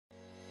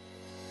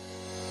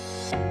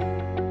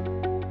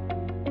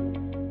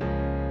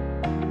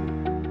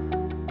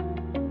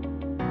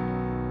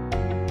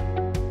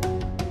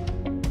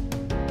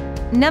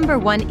Number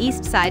 1.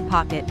 East Side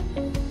Pocket.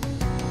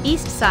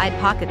 East Side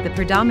Pocket, the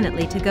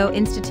predominantly to-go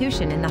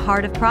institution in the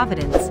heart of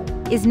Providence,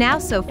 is now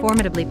so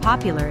formidably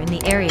popular in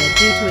the area due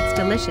to its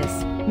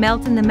delicious,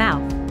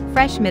 melt-in-the-mouth,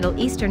 fresh Middle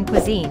Eastern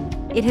cuisine.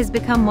 It has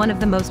become one of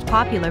the most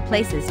popular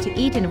places to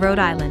eat in Rhode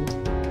Island.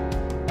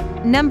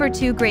 Number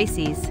 2.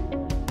 Gracie's.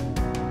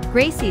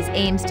 Gracie's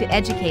aims to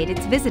educate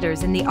its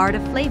visitors in the art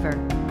of flavor,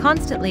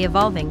 constantly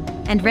evolving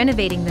and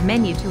renovating the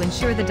menu to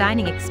ensure the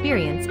dining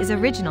experience is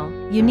original,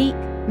 unique,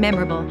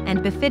 memorable,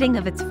 and befitting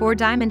of its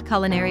 4-Diamond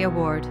Culinary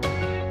Award.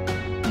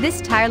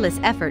 This tireless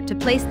effort to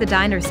place the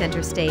diner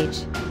center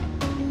stage.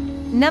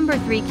 Number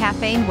 3.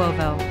 Café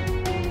Nuovo.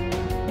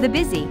 The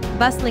busy,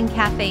 bustling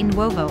Café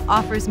Nuovo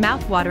offers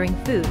mouth-watering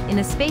food in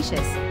a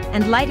spacious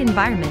and light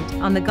environment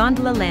on the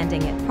gondola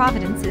landing at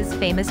Providence's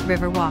famous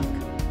River Walk.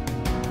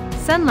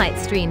 Sunlight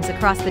streams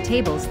across the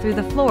tables through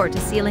the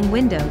floor-to-ceiling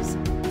windows,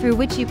 through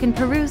which you can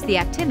peruse the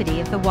activity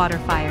of the water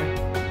fire.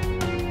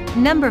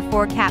 Number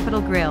 4.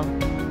 Capitol Grill.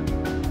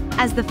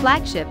 As the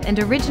flagship and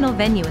original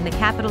venue in the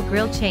Capitol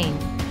Grill chain,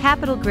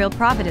 Capitol Grill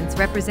Providence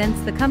represents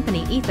the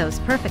company ethos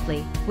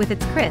perfectly, with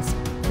its crisp,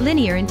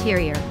 linear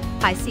interior,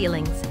 high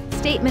ceilings,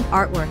 statement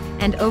artwork,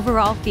 and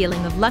overall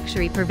feeling of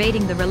luxury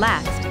pervading the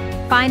relaxed,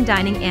 fine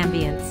dining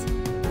ambience.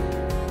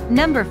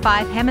 Number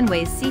 5.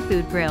 Hemingway's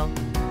Seafood Grill.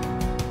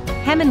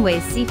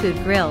 Hemingway's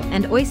Seafood Grill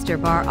and Oyster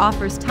Bar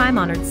offers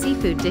time-honored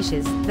seafood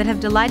dishes that have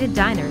delighted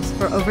diners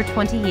for over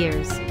 20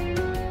 years.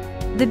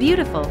 The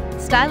beautiful,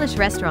 stylish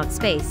restaurant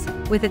space,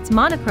 with its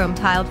monochrome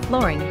tiled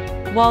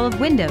flooring, wall of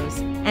windows,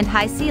 and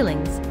high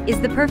ceilings,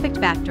 is the perfect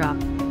backdrop.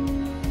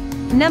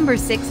 Number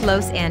 6.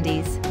 Los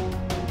Andes.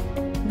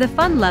 The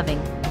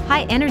fun-loving,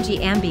 high-energy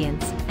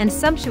ambience and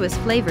sumptuous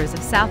flavors of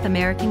South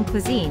American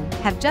cuisine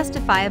have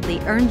justifiably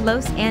earned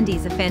Los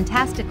Andes a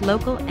fantastic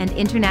local and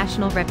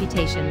international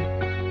reputation.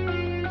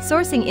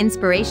 Sourcing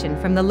inspiration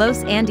from the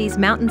Los Andes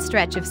mountain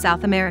stretch of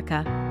South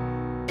America.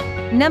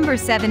 Number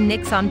 7.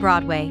 Nick's on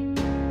Broadway.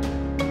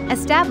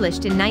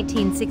 Established in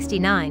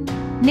 1969,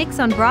 Nick's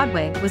on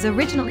Broadway was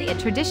originally a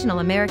traditional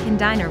American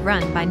diner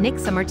run by Nick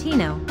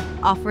Sammartino,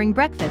 offering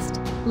breakfast,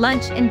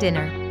 lunch, and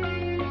dinner.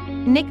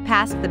 Nick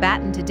passed the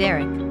baton to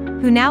Derek,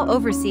 who now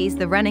oversees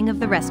the running of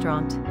the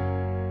restaurant.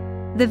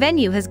 The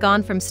venue has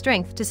gone from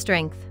strength to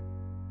strength.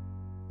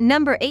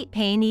 Number 8.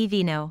 Pane e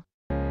Vino.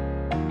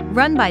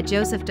 Run by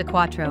Joseph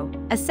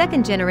DeQuattro, a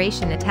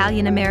second-generation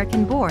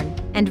Italian-American born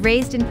and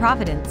raised in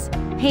Providence,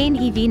 Pane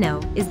e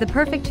Vino is the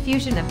perfect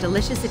fusion of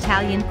delicious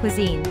Italian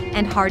cuisine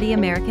and hearty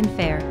American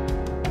fare.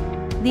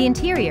 The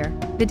interior,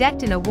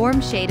 bedecked in a warm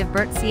shade of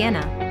burnt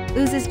sienna,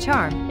 oozes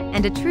charm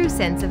and a true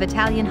sense of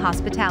Italian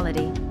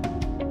hospitality.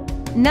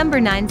 Number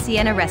 9.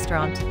 Sienna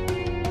Restaurant.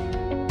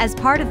 As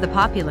part of the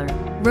popular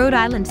Rhode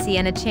Island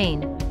Sienna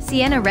chain,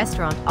 Sienna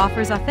Restaurant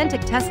offers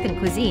authentic Tuscan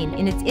cuisine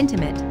in its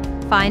intimate,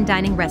 fine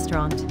dining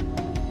restaurant.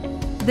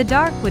 The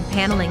dark wood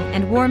paneling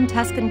and warm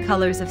Tuscan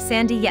colors of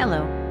sandy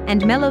yellow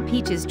and mellow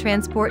peaches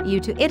transport you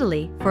to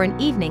Italy for an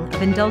evening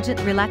of indulgent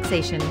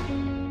relaxation.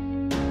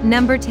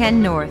 Number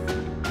 10. North.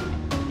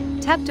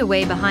 Tucked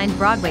away behind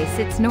Broadway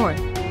sits North,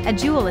 a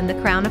jewel in the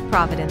crown of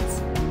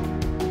Providence.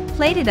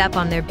 Plated up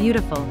on their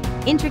beautiful,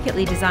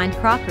 intricately designed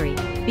crockery,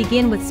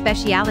 begin with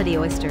specialty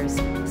oysters,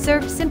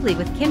 served simply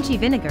with kimchi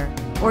vinegar,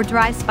 or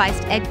dry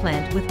spiced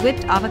eggplant with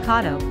whipped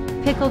avocado,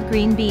 pickled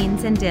green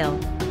beans and dill.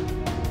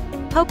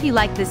 Hope you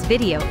liked this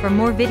video. For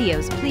more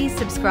videos, please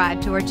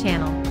subscribe to our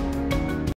channel.